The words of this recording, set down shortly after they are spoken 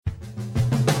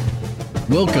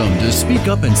Welcome to Speak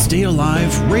Up and Stay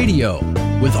Alive Radio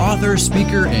with author,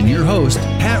 speaker, and your host,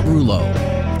 Pat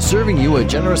Rouleau. Serving you a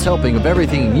generous helping of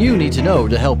everything you need to know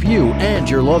to help you and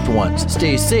your loved ones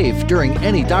stay safe during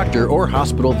any doctor or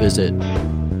hospital visit.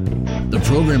 The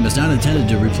program is not intended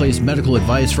to replace medical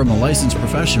advice from a licensed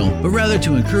professional, but rather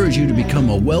to encourage you to become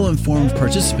a well-informed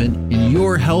participant in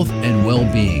your health and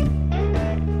well-being.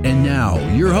 And now,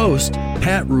 your host,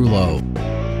 Pat Rouleau.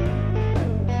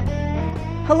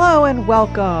 Hello and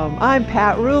welcome. I'm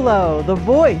Pat Rouleau, the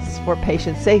voice for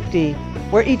patient safety,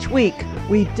 where each week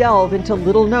we delve into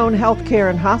little-known healthcare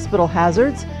and hospital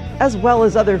hazards, as well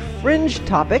as other fringe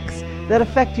topics that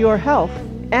affect your health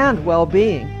and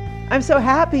well-being. I'm so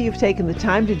happy you've taken the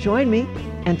time to join me,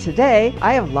 and today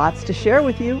I have lots to share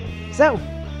with you. So,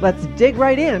 let's dig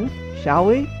right in, shall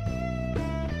we?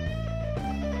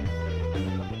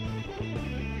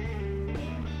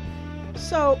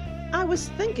 So, I was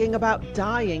thinking about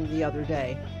dying the other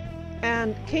day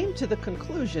and came to the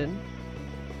conclusion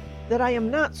that I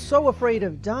am not so afraid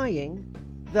of dying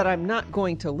that I'm not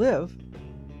going to live.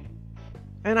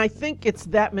 And I think it's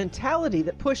that mentality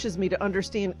that pushes me to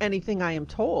understand anything I am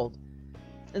told.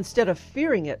 Instead of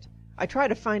fearing it, I try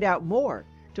to find out more,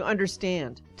 to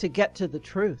understand, to get to the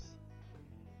truth.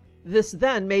 This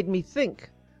then made me think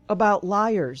about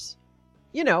liars.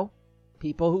 You know,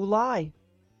 people who lie.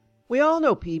 We all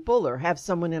know people or have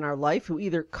someone in our life who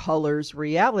either colors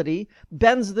reality,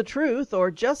 bends the truth,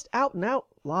 or just out and out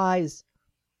lies.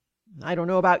 I don't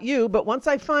know about you, but once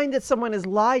I find that someone has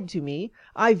lied to me,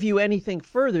 I view anything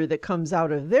further that comes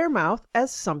out of their mouth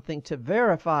as something to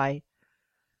verify.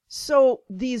 So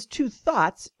these two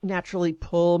thoughts naturally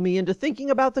pull me into thinking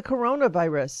about the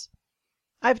coronavirus.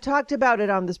 I've talked about it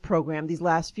on this program these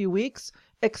last few weeks,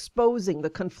 exposing the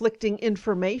conflicting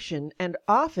information and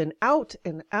often out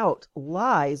and out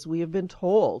lies we have been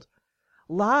told.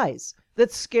 Lies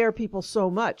that scare people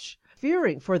so much,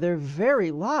 fearing for their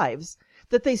very lives,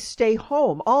 that they stay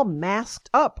home all masked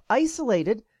up,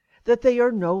 isolated, that they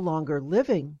are no longer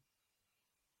living.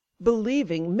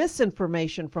 Believing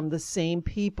misinformation from the same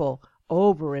people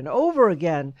over and over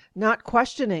again, not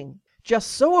questioning,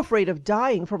 just so afraid of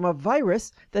dying from a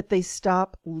virus that they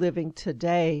stop living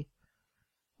today.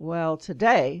 Well,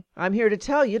 today, I'm here to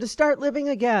tell you to start living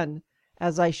again,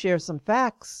 as I share some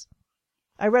facts.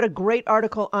 I read a great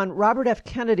article on Robert F.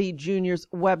 Kennedy Jr.'s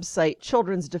website,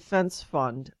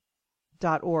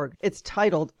 childrensdefensefund.org. It's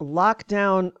titled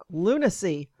Lockdown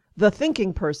Lunacy, The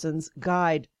Thinking Person's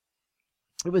Guide.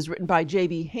 It was written by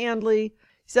J.B. Handley.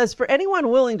 He says, for anyone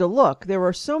willing to look, there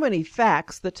are so many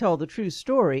facts that tell the true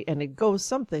story, and it goes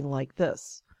something like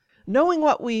this. Knowing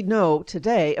what we know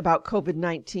today about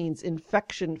COVID-19's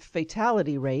infection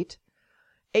fatality rate,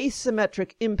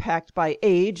 asymmetric impact by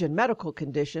age and medical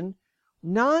condition,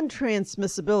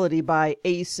 non-transmissibility by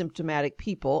asymptomatic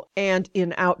people and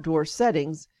in outdoor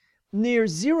settings, near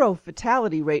zero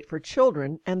fatality rate for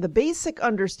children, and the basic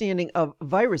understanding of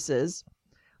viruses,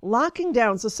 locking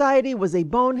down society was a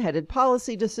boneheaded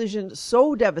policy decision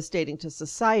so devastating to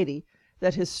society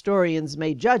that historians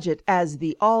may judge it as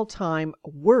the all-time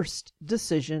worst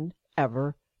decision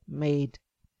ever made.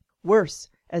 Worse,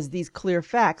 as these clear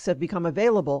facts have become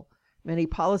available, many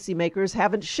policymakers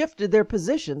haven't shifted their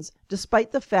positions,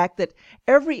 despite the fact that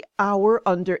every hour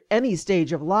under any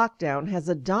stage of lockdown has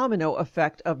a domino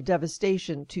effect of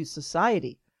devastation to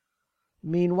society.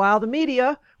 Meanwhile, the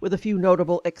media, with a few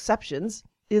notable exceptions,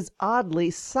 is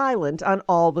oddly silent on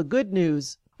all the good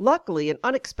news. Luckily, an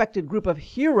unexpected group of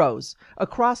heroes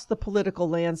across the political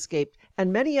landscape,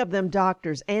 and many of them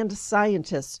doctors and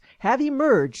scientists, have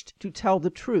emerged to tell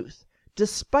the truth,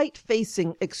 despite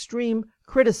facing extreme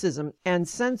criticism and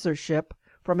censorship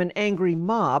from an angry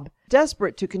mob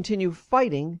desperate to continue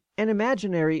fighting an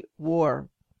imaginary war.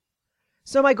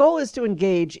 So my goal is to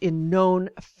engage in known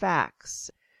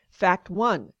facts. Fact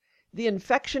 1. The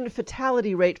infection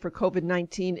fatality rate for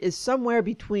COVID-19 is somewhere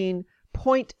between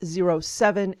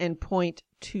 0.07 and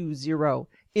 0.20,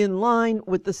 in line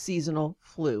with the seasonal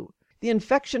flu. The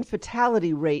infection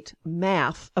fatality rate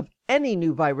math of any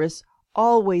new virus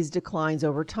always declines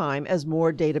over time as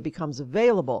more data becomes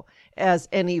available, as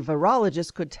any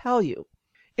virologist could tell you.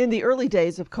 In the early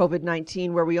days of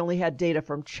COVID-19, where we only had data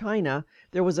from China,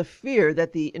 there was a fear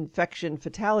that the infection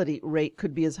fatality rate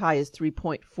could be as high as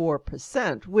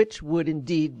 3.4%, which would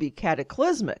indeed be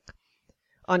cataclysmic.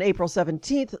 On April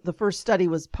 17th, the first study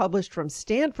was published from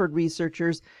Stanford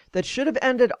researchers that should have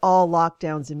ended all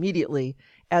lockdowns immediately,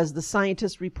 as the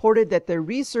scientists reported that their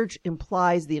research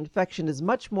implies the infection is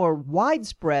much more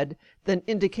widespread than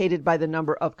indicated by the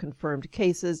number of confirmed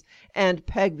cases, and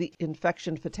pegged the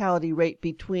infection fatality rate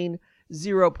between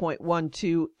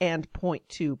 0.12 and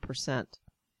 0.2%.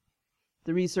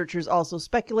 The researchers also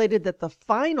speculated that the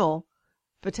final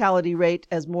fatality rate,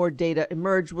 as more data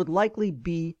emerged, would likely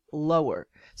be lower.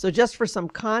 So just for some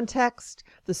context,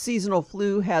 the seasonal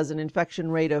flu has an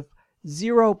infection rate of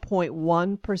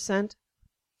 0.1%,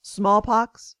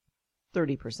 smallpox,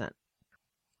 30%.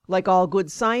 Like all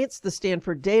good science, the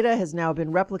Stanford data has now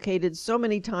been replicated so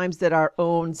many times that our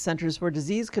own Centers for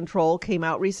Disease Control came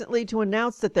out recently to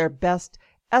announce that their best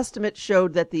estimate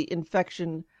showed that the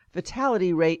infection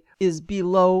fatality rate is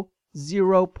below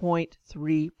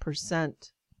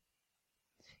 0.3%.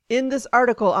 In this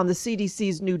article on the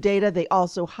CDC's new data, they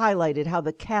also highlighted how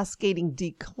the cascading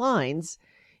declines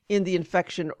in the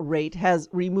infection rate has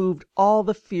removed all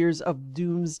the fears of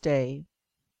doomsday.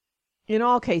 In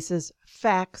all cases,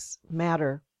 facts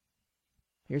matter.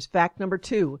 Here's fact number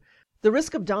 2. The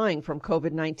risk of dying from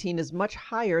COVID-19 is much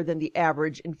higher than the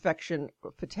average infection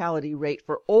fatality rate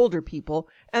for older people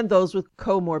and those with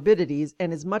comorbidities,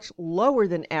 and is much lower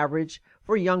than average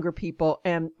for younger people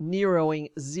and nearing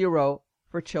zero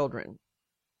for children.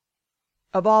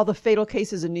 Of all the fatal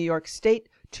cases in New York State,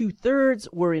 2/3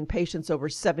 were in patients over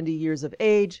 70 years of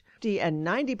age, and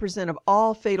 90% of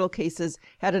all fatal cases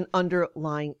had an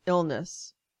underlying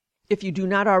illness. If you do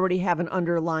not already have an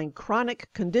underlying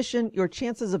chronic condition, your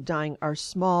chances of dying are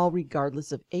small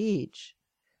regardless of age.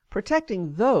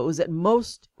 Protecting those at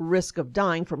most risk of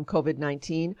dying from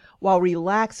COVID-19 while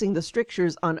relaxing the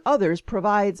strictures on others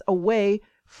provides a way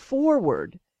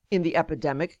forward in the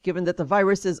epidemic, given that the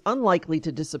virus is unlikely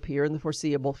to disappear in the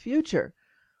foreseeable future.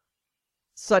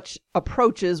 Such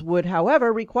approaches would,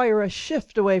 however, require a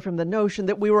shift away from the notion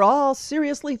that we were all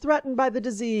seriously threatened by the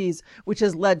disease, which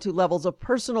has led to levels of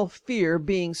personal fear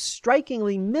being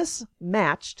strikingly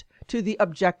mismatched to the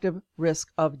objective risk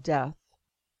of death.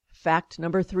 Fact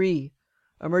number 3.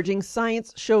 Emerging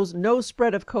science shows no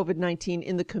spread of COVID-19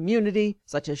 in the community,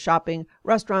 such as shopping,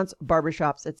 restaurants,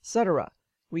 barbershops, etc.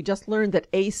 We just learned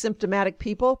that asymptomatic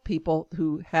people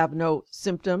who have no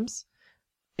symptoms,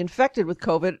 infected with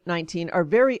COVID-19 are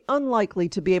very unlikely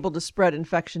to be able to spread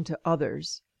infection to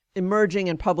others. Emerging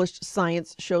and published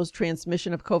science shows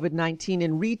transmission of COVID-19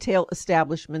 in retail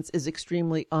establishments is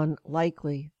extremely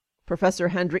unlikely. Professor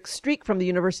Hendrik Streeck from the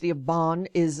University of Bonn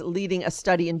is leading a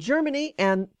study in Germany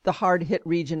and the hard-hit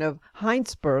region of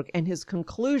Heinsberg, and his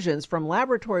conclusions from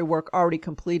laboratory work already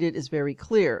completed is very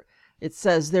clear. It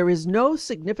says there is no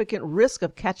significant risk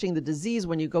of catching the disease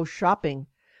when you go shopping.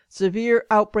 Severe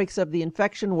outbreaks of the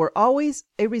infection were always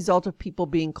a result of people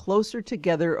being closer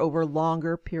together over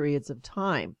longer periods of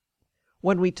time.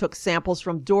 When we took samples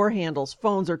from door handles,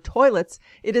 phones, or toilets,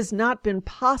 it has not been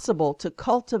possible to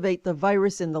cultivate the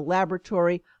virus in the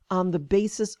laboratory on the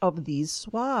basis of these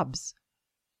swabs.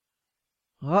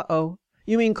 Uh-oh.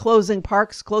 You mean closing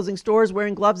parks, closing stores,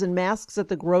 wearing gloves and masks at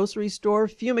the grocery store,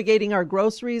 fumigating our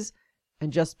groceries,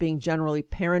 and just being generally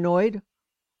paranoid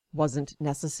wasn't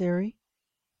necessary?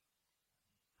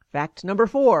 Fact number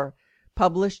 4.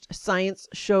 Published science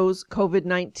shows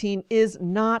COVID-19 is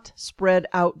not spread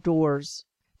outdoors.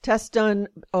 Tests done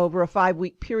over a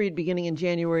 5-week period beginning in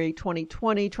January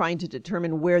 2020, trying to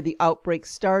determine where the outbreak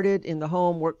started, in the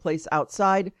home, workplace,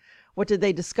 outside. What did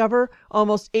they discover?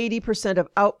 Almost 80% of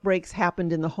outbreaks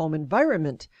happened in the home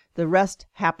environment. The rest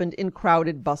happened in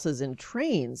crowded buses and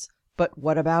trains. But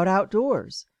what about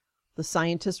outdoors? The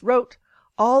scientists wrote,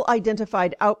 all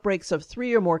identified outbreaks of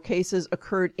 3 or more cases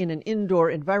occurred in an indoor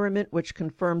environment, which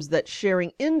confirms that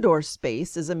sharing indoor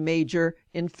space is a major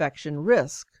infection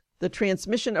risk. The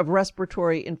transmission of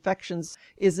respiratory infections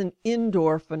is an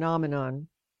indoor phenomenon.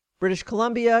 British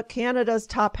Columbia, Canada's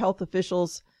top health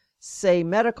officials say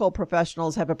medical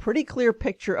professionals have a pretty clear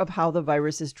picture of how the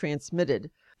virus is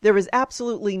transmitted. There is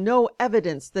absolutely no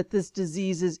evidence that this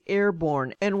disease is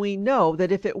airborne, and we know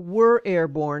that if it were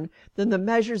airborne, then the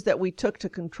measures that we took to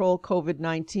control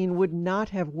COVID-19 would not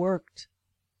have worked.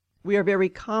 We are very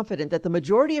confident that the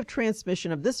majority of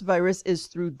transmission of this virus is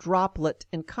through droplet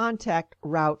and contact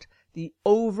route. The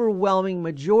overwhelming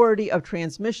majority of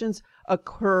transmissions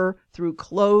occur through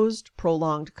closed,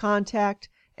 prolonged contact,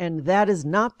 and that is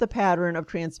not the pattern of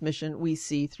transmission we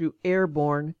see through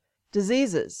airborne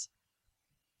diseases.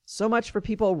 So much for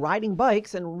people riding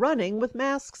bikes and running with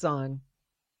masks on.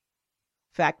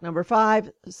 Fact number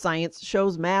 5, science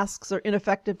shows masks are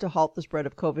ineffective to halt the spread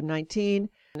of COVID-19.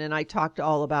 And I talked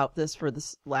all about this for the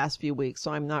last few weeks,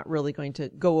 so I'm not really going to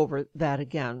go over that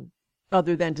again.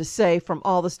 Other than to say, from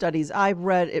all the studies I've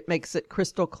read, it makes it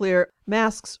crystal clear.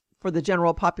 Masks for the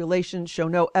general population show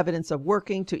no evidence of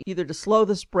working to either to slow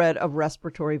the spread of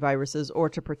respiratory viruses or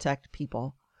to protect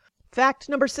people. Fact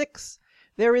number 6.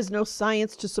 There is no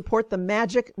science to support the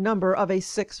magic number of a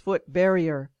 6-foot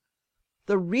barrier.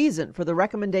 The reason for the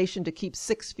recommendation to keep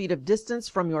 6 feet of distance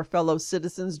from your fellow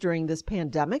citizens during this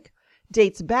pandemic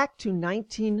dates back to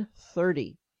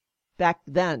 1930. Back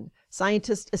then,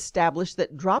 scientists established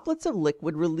that droplets of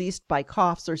liquid released by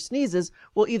coughs or sneezes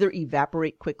will either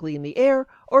evaporate quickly in the air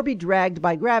or be dragged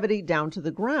by gravity down to the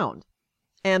ground.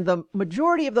 And the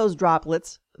majority of those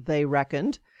droplets, they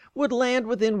reckoned, would land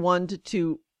within 1 to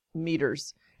 2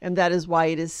 meters. And that is why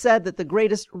it is said that the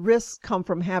greatest risks come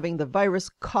from having the virus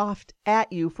coughed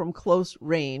at you from close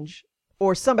range,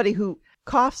 or somebody who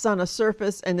coughs on a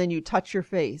surface and then you touch your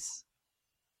face.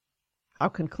 How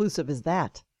conclusive is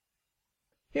that?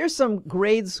 Here's some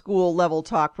grade school level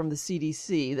talk from the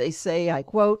CDC. They say, I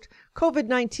quote,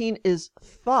 COVID-19 is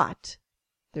thought,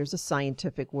 there's a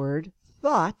scientific word,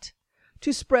 thought,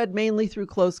 to spread mainly through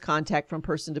close contact from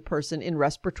person to person in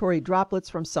respiratory droplets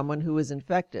from someone who is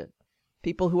infected.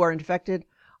 People who are infected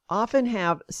often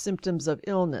have symptoms of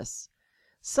illness.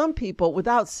 Some people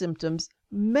without symptoms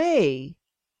may,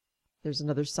 there's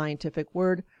another scientific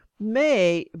word,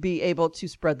 may be able to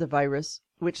spread the virus,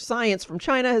 which science from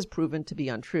China has proven to be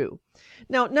untrue.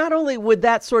 Now, not only would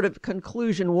that sort of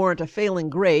conclusion warrant a failing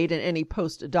grade in any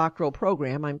postdoctoral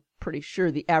program, I'm pretty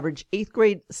sure the average 8th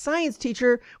grade science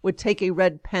teacher would take a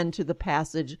red pen to the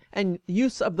passage and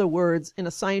use of the words in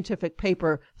a scientific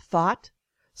paper, thought,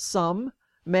 some,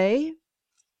 may.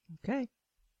 Okay.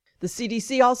 The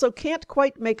CDC also can't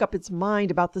quite make up its mind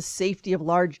about the safety of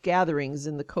large gatherings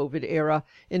in the COVID era.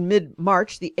 In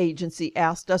mid-March, the agency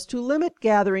asked us to limit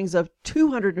gatherings of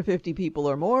 250 people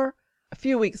or more. A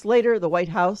few weeks later, the White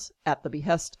House, at the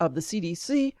behest of the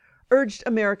CDC, urged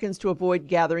Americans to avoid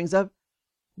gatherings of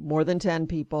more than 10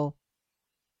 people.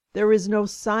 There is no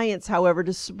science, however,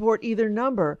 to support either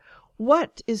number.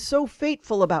 What is so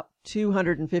fateful about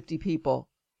 250 people?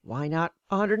 Why not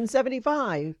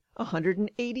 175,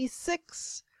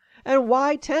 186? And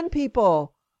why 10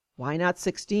 people? Why not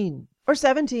 16 or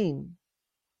 17?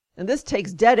 And this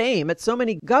takes dead aim at so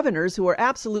many governors who are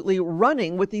absolutely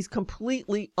running with these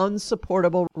completely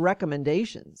unsupportable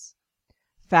recommendations.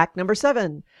 Fact number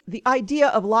 7, the idea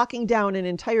of locking down an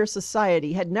entire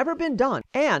society had never been done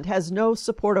and has no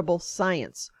supportable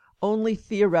science, only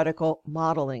theoretical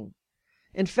modeling.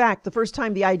 In fact, the first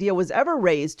time the idea was ever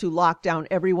raised to lock down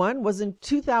everyone was in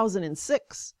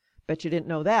 2006. Bet you didn't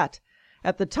know that.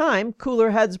 At the time, cooler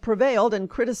heads prevailed and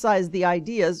criticized the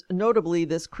ideas, notably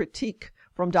this critique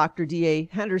from Dr. D.A.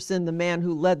 Henderson, the man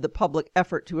who led the public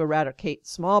effort to eradicate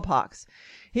smallpox.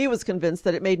 He was convinced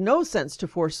that it made no sense to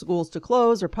force schools to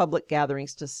close or public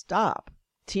gatherings to stop.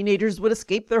 Teenagers would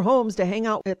escape their homes to hang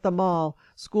out at the mall,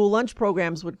 school lunch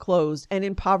programs would close, and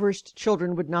impoverished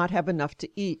children would not have enough to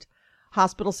eat.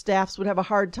 Hospital staffs would have a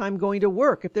hard time going to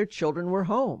work if their children were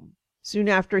home. Soon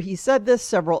after he said this,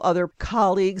 several other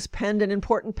colleagues penned an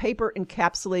important paper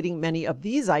encapsulating many of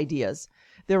these ideas.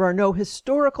 There are no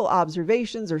historical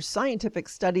observations or scientific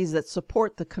studies that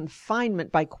support the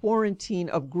confinement by quarantine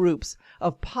of groups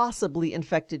of possibly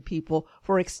infected people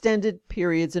for extended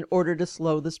periods in order to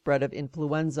slow the spread of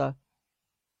influenza.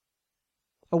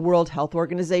 A World Health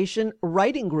Organization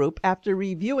writing group, after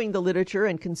reviewing the literature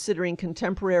and considering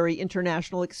contemporary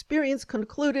international experience,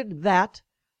 concluded that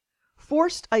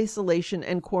forced isolation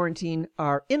and quarantine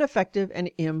are ineffective and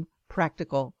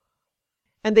impractical.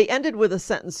 And they ended with a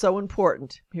sentence so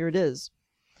important. Here it is.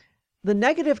 The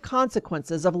negative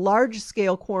consequences of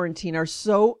large-scale quarantine are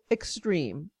so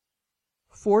extreme.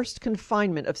 Forced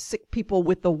confinement of sick people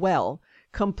with the well,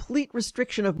 complete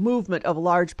restriction of movement of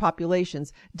large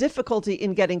populations, difficulty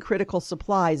in getting critical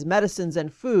supplies, medicines,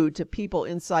 and food to people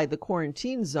inside the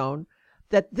quarantine zone,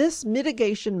 that this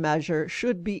mitigation measure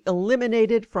should be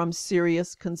eliminated from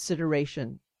serious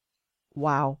consideration.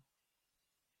 Wow.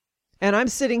 And I'm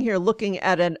sitting here looking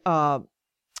at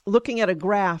a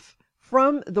graph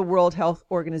from the World Health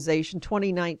Organization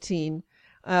 2019,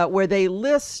 where they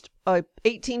list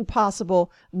 18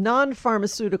 possible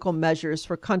non-pharmaceutical measures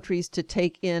for countries to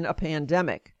take in a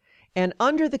pandemic. And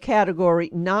under the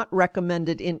category not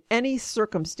recommended in any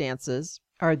circumstances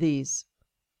are these.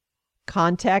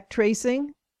 Contact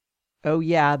tracing. Oh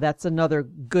yeah, that's another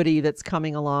goodie that's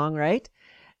coming along, right?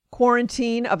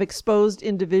 Quarantine of exposed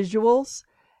individuals.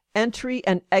 Entry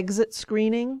and exit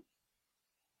screening.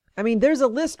 I mean, there's a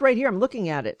list right here. I'm looking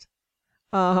at it.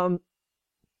 Not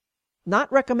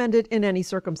recommended in any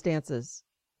circumstances.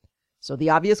 So the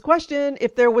obvious question,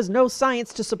 if there was no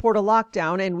science to support a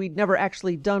lockdown and we'd never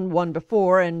actually done one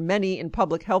before and many in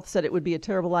public health said it would be a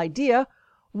terrible idea,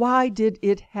 why did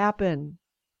it happen?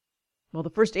 Well, the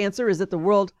first answer is that the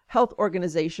World Health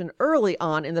Organization early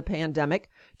on in the pandemic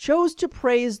chose to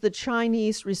praise the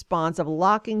Chinese response of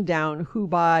locking down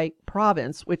Hubei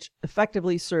province, which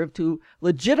effectively served to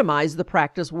legitimize the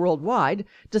practice worldwide,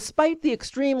 despite the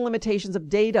extreme limitations of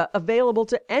data available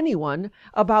to anyone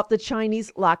about the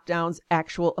Chinese lockdown's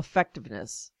actual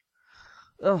effectiveness.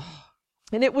 Ugh.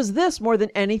 And it was this more than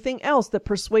anything else that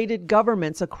persuaded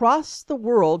governments across the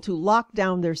world to lock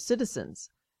down their citizens.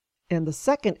 And the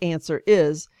second answer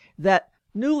is that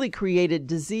newly created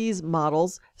disease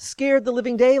models scared the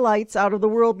living daylights out of the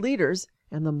world leaders,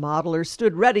 and the modelers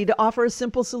stood ready to offer a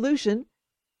simple solution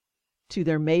to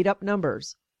their made-up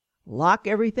numbers. Lock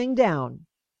everything down.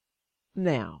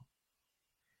 Now.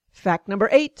 Fact number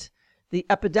 8. The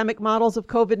epidemic models of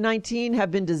COVID-19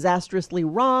 have been disastrously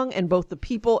wrong, and both the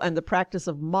people and the practice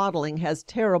of modeling has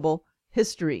terrible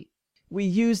history. We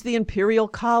use the Imperial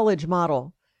College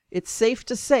model. It's safe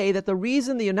to say that the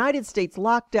reason the United States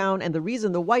locked down and the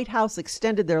reason the White House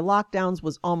extended their lockdowns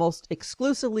was almost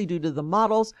exclusively due to the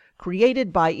models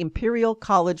created by Imperial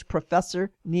College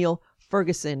professor Neil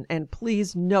Ferguson. And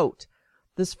please note,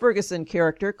 this Ferguson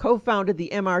character co-founded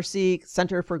the MRC,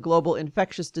 Center for Global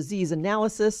Infectious Disease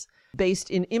Analysis,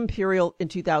 based in Imperial in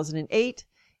 2008.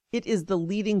 It is the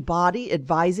leading body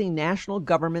advising national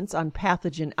governments on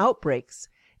pathogen outbreaks.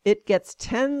 It gets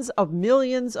tens of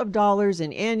millions of dollars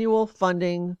in annual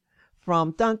funding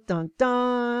from,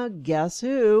 guess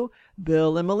who?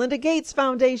 Bill and Melinda Gates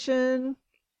Foundation.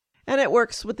 And it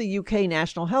works with the UK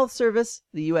National Health Service,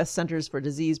 the US Centers for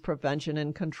Disease Prevention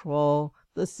and Control,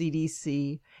 the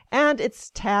CDC, and it's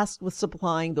tasked with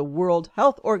supplying the World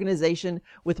Health Organization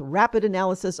with rapid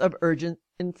analysis of urgent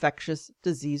infectious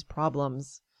disease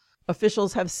problems.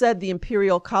 Officials have said the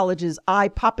Imperial College's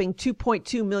eye-popping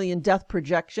 2.2 million death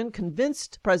projection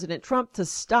convinced President Trump to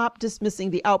stop dismissing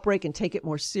the outbreak and take it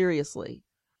more seriously.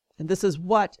 And this is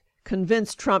what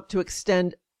convinced Trump to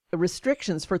extend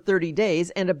restrictions for 30 days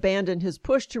and abandon his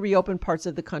push to reopen parts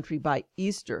of the country by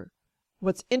Easter.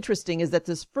 What's interesting is that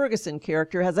this Ferguson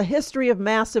character has a history of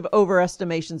massive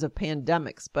overestimations of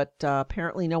pandemics, but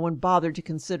apparently no one bothered to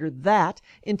consider that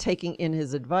in taking in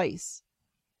his advice.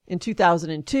 In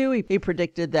 2002, he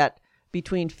predicted that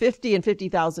between 50 and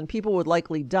 50,000 people would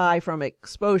likely die from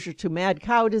exposure to mad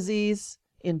cow disease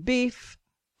in beef.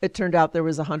 It turned out there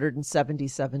was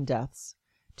 177 deaths.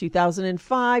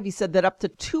 2005, he said that up to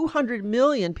 200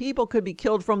 million people could be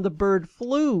killed from the bird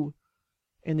flu.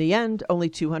 In the end, only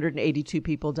 282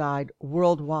 people died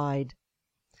worldwide.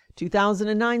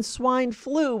 2009 swine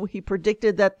flu, he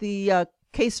predicted that the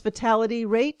case fatality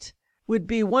rate would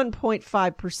be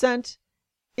 1.5%.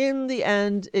 In the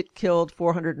end, it killed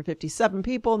 457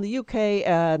 people in the UK,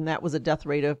 and that was a death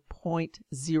rate of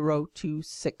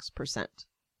 0.026%.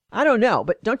 I don't know,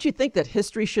 but don't you think that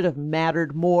history should have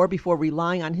mattered more before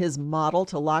relying on his model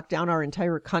to lock down our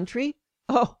entire country?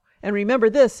 Oh, and remember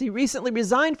this, he recently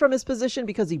resigned from his position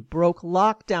because he broke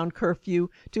lockdown curfew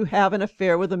to have an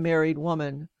affair with a married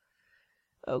woman.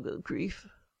 Oh, good grief.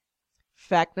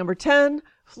 Fact number 10,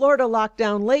 Florida locked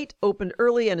down late, opened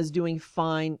early, and is doing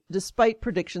fine, despite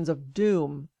predictions of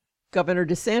doom. Governor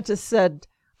DeSantis said,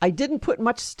 "I didn't put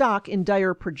much stock in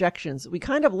dire projections. We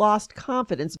kind of lost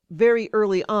confidence very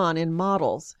early on in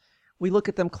models. We look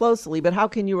at them closely, but how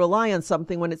can you rely on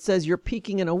something when it says you're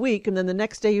peaking in a week and then the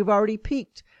next day you've already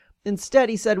peaked?" Instead,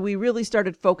 he said, we really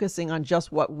started focusing on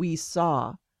just what we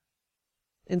saw.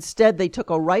 Instead, they took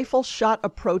a rifle shot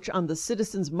approach on the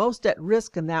citizens most at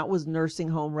risk, and that was nursing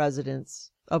home residents,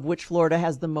 of which Florida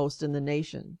has the most in the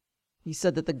nation. He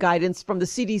said that the guidance from the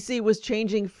CDC was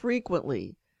changing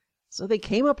frequently, so they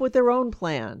came up with their own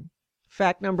plan.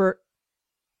 Fact number,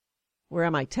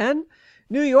 10?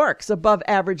 New York's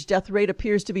above-average death rate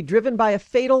appears to be driven by a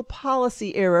fatal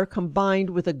policy error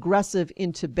combined with aggressive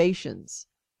intubations.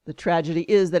 The tragedy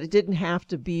is that it didn't have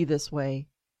to be this way.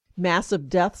 Massive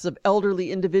deaths of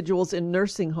elderly individuals in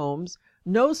nursing homes,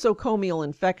 nosocomial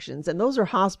infections, and those are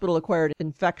hospital-acquired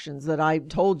infections that I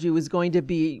told you is going to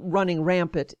be running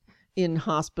rampant in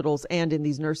hospitals and in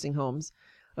these nursing homes.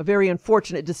 A very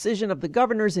unfortunate decision of the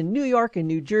governors in New York and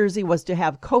New Jersey was to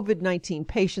have COVID-19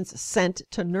 patients sent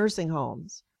to nursing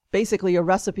homes. Basically a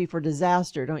recipe for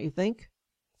disaster, don't you think?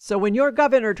 So when your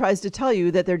governor tries to tell you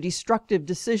that their destructive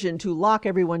decision to lock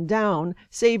everyone down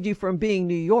saved you from being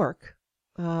New York,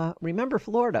 remember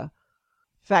Florida.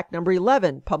 Fact number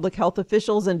 11, public health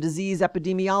officials and disease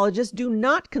epidemiologists do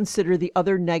not consider the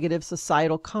other negative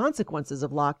societal consequences of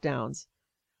lockdowns.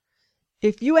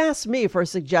 If you asked me for a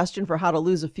suggestion for how to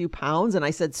lose a few pounds and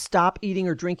I said stop eating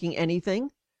or drinking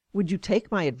anything, would you take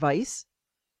my advice?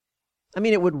 I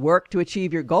mean, it would work to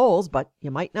achieve your goals, but you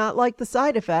might not like the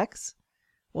side effects.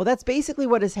 Well, that's basically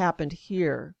what has happened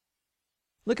here.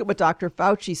 Look at what Dr.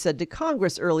 Fauci said to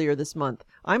Congress earlier this month.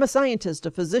 I'm a scientist,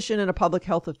 a physician, and a public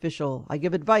health official. I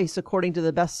give advice according to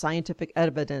the best scientific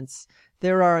evidence.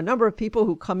 There are a number of people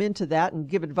who come into that and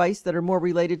give advice that are more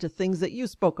related to things that you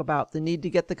spoke about, the need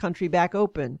to get the country back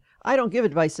open. I don't give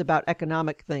advice about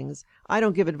economic things. I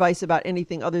don't give advice about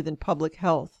anything other than public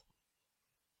health.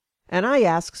 And I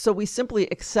ask, so we simply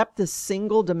accept this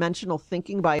single-dimensional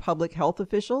thinking by public health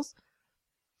officials?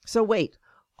 So wait,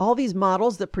 all these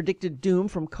models that predicted doom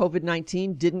from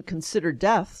COVID-19 didn't consider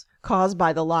deaths caused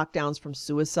by the lockdowns from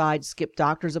suicide, skipped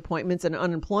doctor's appointments, and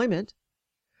unemployment.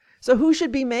 So who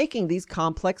should be making these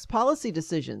complex policy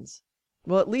decisions?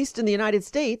 Well, at least in the United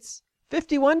States,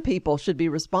 51 people should be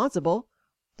responsible: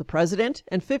 the president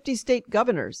and 50 state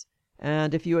governors.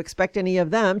 And if you expect any of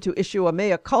them to issue a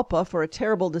mea culpa for a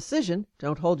terrible decision,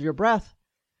 don't hold your breath.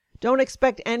 Don't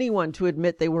expect anyone to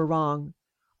admit they were wrong.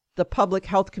 The public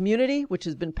health community, which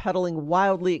has been peddling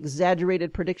wildly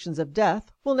exaggerated predictions of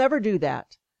death, will never do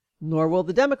that. Nor will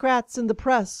the Democrats and the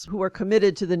press, who are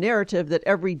committed to the narrative that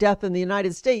every death in the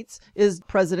United States is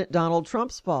President Donald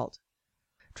Trump's fault.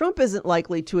 Trump isn't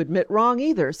likely to admit wrong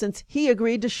either, since he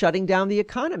agreed to shutting down the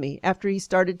economy after he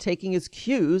started taking his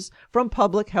cues from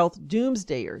public health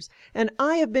doomsdayers. And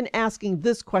I have been asking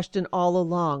this question all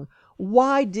along.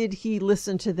 Why did he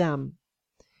listen to them?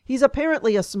 He's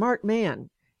apparently a smart man.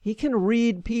 He can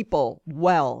read people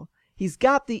well. He's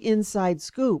got the inside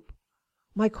scoop.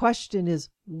 My question is,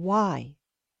 why?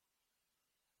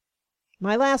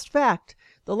 My last fact: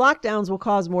 the lockdowns will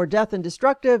cause more death and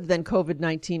destructive than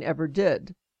COVID-19 ever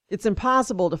did. It's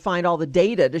impossible to find all the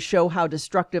data to show how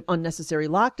destructive unnecessary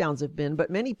lockdowns have been,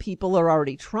 but many people are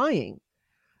already trying.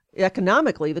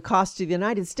 Economically, the cost to the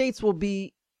United States will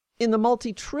be in the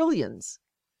multi-trillions.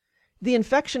 The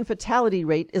infection fatality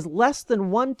rate is less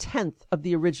than 1/10 of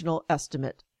the original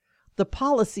estimate. The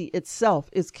policy itself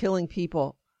is killing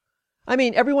people. I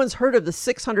mean, everyone's heard of the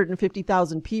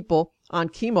 650,000 people on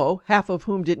chemo, half of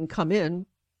whom didn't come in.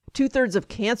 2/3 of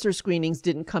cancer screenings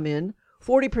didn't come in.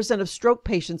 40% of stroke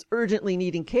patients urgently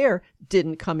needing care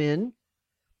didn't come in.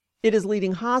 It is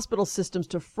leading hospital systems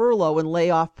to furlough and lay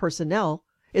off personnel.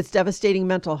 It's devastating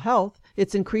mental health.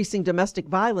 It's increasing domestic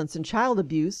violence and child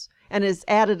abuse, and has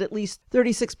added at least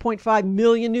 36.5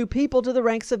 million new people to the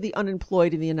ranks of the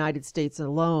unemployed in the United States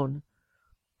alone.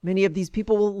 Many of these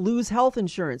people will lose health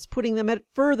insurance, putting them at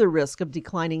further risk of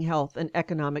declining health and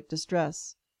economic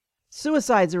distress.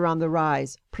 Suicides are on the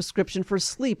rise. Prescription for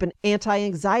sleep and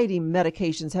anti-anxiety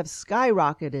medications have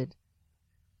skyrocketed.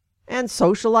 And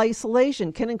social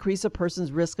isolation can increase a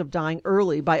person's risk of dying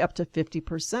early by up to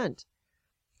 50%.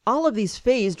 All of these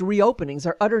phased reopenings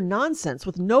are utter nonsense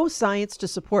with no science to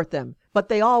support them, but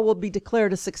they all will be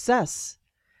declared a success.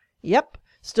 Yep,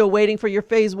 still waiting for your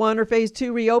phase 1 or phase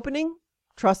 2 reopening?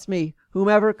 Trust me,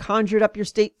 whomever conjured up your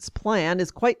state's plan is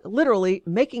quite literally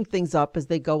making things up as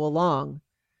they go along.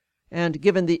 And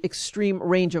given the extreme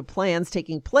range of plans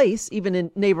taking place, even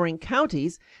in neighboring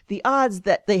counties, the odds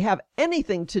that they have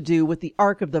anything to do with the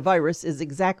arc of the virus is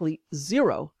exactly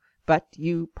 0. But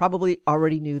you probably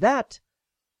already knew that.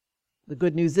 The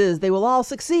good news is they will all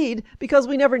succeed because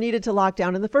we never needed to lock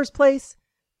down in the first place.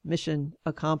 Mission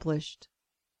accomplished.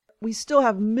 We still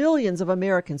have millions of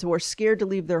Americans who are scared to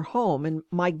leave their home, and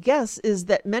my guess is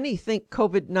that many think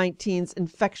COVID-19's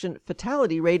infection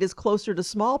fatality rate is closer to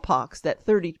smallpox, that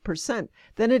 30%,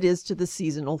 than it is to the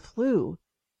seasonal flu.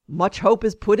 Much hope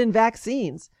is put in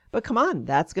vaccines, but come on,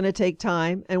 that's going to take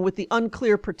time, and with the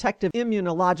unclear protective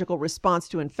immunological response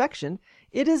to infection,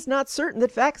 it is not certain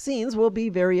that vaccines will be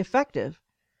very effective.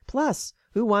 Plus,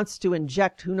 who wants to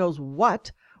inject who knows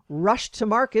what, rushed to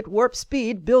market, warp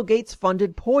speed, Bill Gates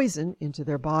funded poison into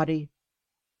their body?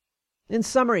 In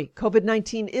summary,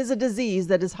 COVID-19 is a disease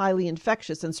that is highly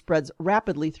infectious and spreads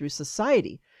rapidly through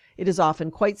society. It is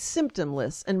often quite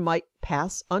symptomless and might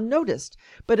pass unnoticed,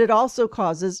 but it also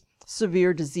causes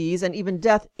severe disease and even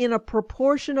death in a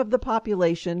proportion of the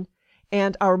population.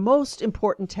 And our most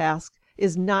important task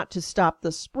is not to stop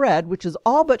the spread, which is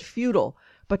all but futile,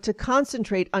 but to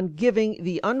concentrate on giving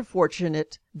the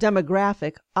unfortunate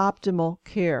demographic optimal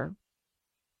care.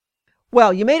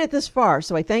 Well, you made it this far,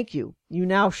 so I thank you. You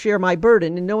now share my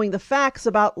burden in knowing the facts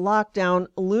about lockdown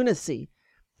lunacy.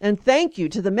 And thank you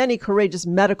to the many courageous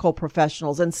medical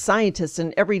professionals and scientists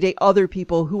and everyday other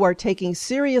people who are taking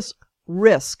serious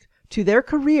risk to their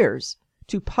careers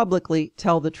to publicly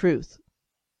tell the truth.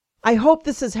 I hope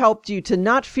this has helped you to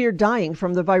not fear dying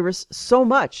from the virus so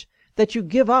much that you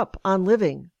give up on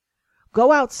living.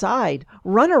 Go outside,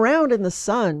 run around in the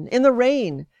sun, in the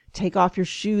rain, take off your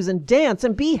shoes and dance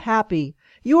and be happy.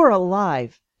 You are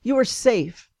alive, you are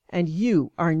safe, and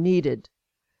you are needed.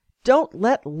 Don't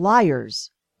let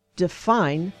liars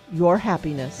define your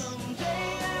happiness.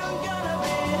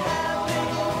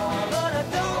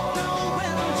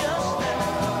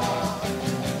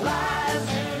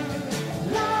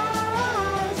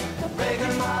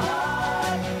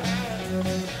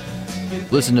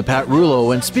 Listen to Pat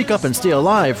Rulo and Speak Up and Stay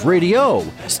Alive Radio.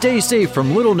 Stay safe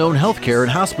from little-known healthcare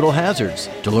and hospital hazards.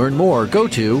 To learn more, go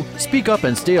to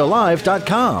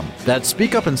speakupandstayalive.com. That's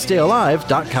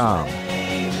speakupandstayalive.com.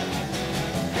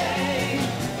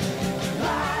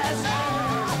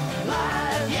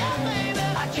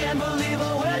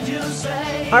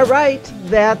 All right,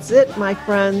 that's it, my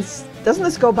friends. Doesn't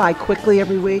this go by quickly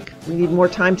every week? We need more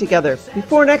time together.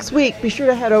 Before next week, be sure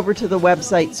to head over to the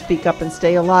website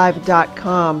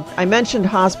speakupandstayalive.com. I mentioned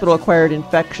hospital-acquired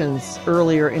infections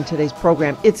earlier in today's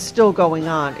program. It's still going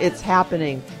on. It's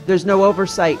happening. There's no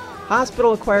oversight.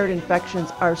 Hospital-acquired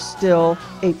infections are still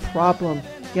a problem.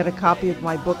 Get a copy of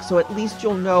my book so at least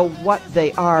you'll know what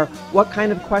they are, what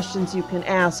kind of questions you can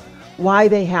ask, why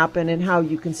they happen, and how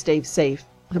you can stay safe.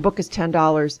 The book is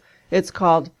 $10. It's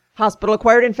called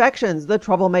Hospital-Acquired Infections, The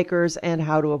Troublemakers, and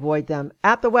How to Avoid Them.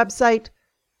 At the website,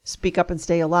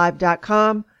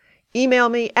 speakupandstayalive.com. Email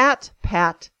me at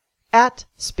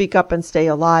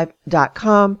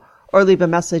pat@speakupandstayalive.com or leave a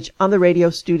message on the radio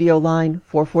studio line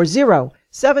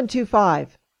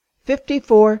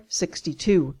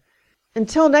 440-725-5462.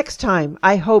 Until next time,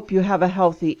 I hope you have a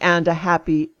healthy and a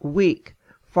happy week,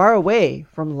 far away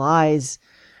from lies.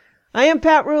 I am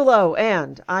Pat Rulo,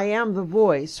 and I am the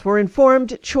voice for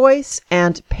informed choice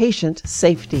and patient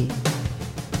safety.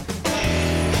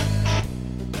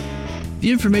 The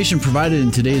information provided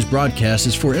in today's broadcast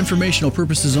is for informational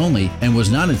purposes only and was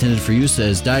not intended for use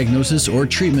as diagnosis or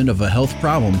treatment of a health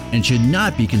problem and should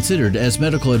not be considered as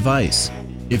medical advice.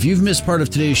 If you've missed part of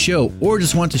today's show or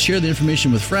just want to share the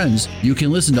information with friends, you can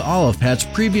listen to all of Pat's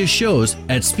previous shows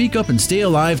at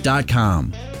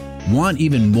speakupandstayalive.com. Want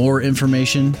even more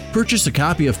information? Purchase a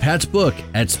copy of Pat's book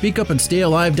at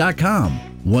speakupandstayalive.com.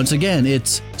 Once again,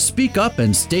 it's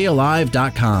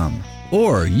speakupandstayalive.com.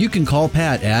 Or you can call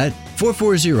Pat at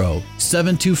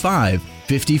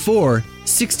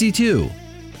 440-725-5462.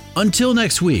 Until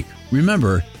next week,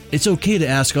 remember, it's okay to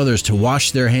ask others to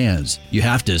wash their hands. You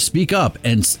have to speak up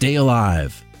and stay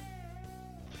alive.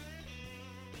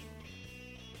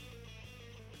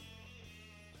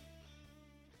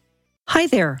 Hi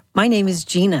there, my name is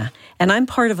Gina, and I'm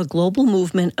part of a global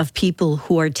movement of people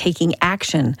who are taking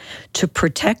action to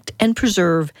protect and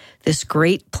preserve this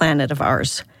great planet of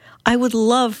ours. I would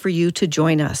love for you to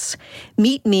join us.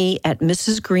 Meet me at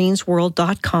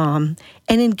mrsgreensworld.com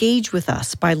and engage with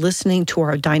us by listening to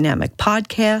our dynamic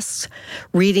podcasts,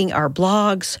 reading our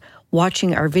blogs,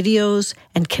 watching our videos,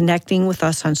 and connecting with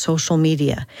us on social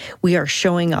media. We are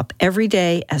showing up every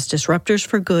day as disruptors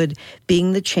for good,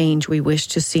 being the change we wish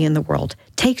to see in the world.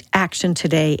 Take action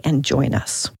today and join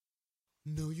us.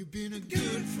 Know you've been a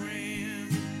good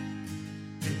friend,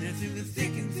 and that's in the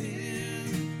thick and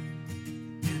thin,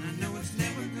 and I know it's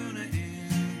never gonna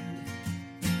end,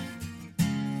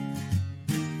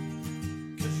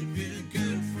 'cause you've been a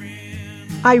good friend.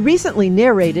 I recently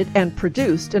narrated and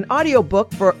produced an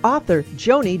audiobook for author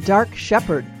Joni Dark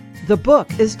Shepherd. The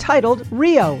book is titled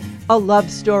Rio, A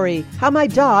Love Story, How My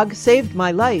Dog Saved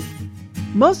My Life.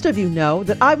 Most of you know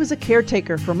that I was a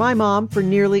caretaker for my mom for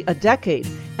nearly a decade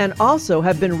and also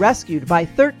have been rescued by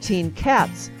 13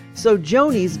 cats, so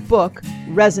Joni's book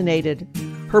resonated.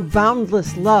 Her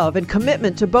boundless love and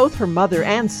commitment to both her mother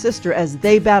and sister as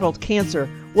they battled cancer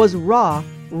was raw,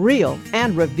 real,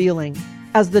 and revealing.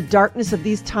 As the darkness of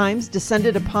these times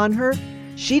descended upon her,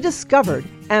 she discovered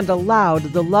and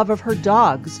allowed the love of her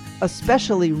dogs,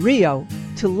 especially Rio,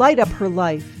 to light up her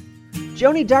life.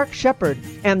 Joni Dark Shepherd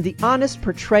and the honest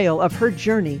portrayal of her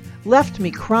journey left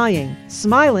me crying,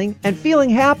 smiling, and feeling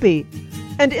happy.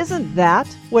 And isn't that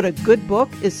what a good book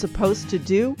is supposed to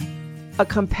do? A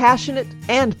compassionate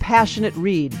and passionate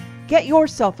read. Get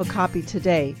yourself a copy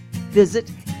today.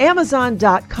 Visit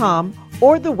Amazon.com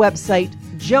or the website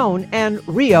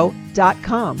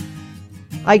joanandrio.com.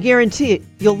 I guarantee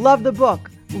you'll love the book,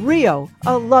 Rio,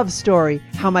 A Love Story,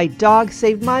 How My Dog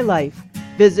Saved My Life.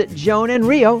 Visit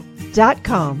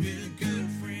joanandrio.com.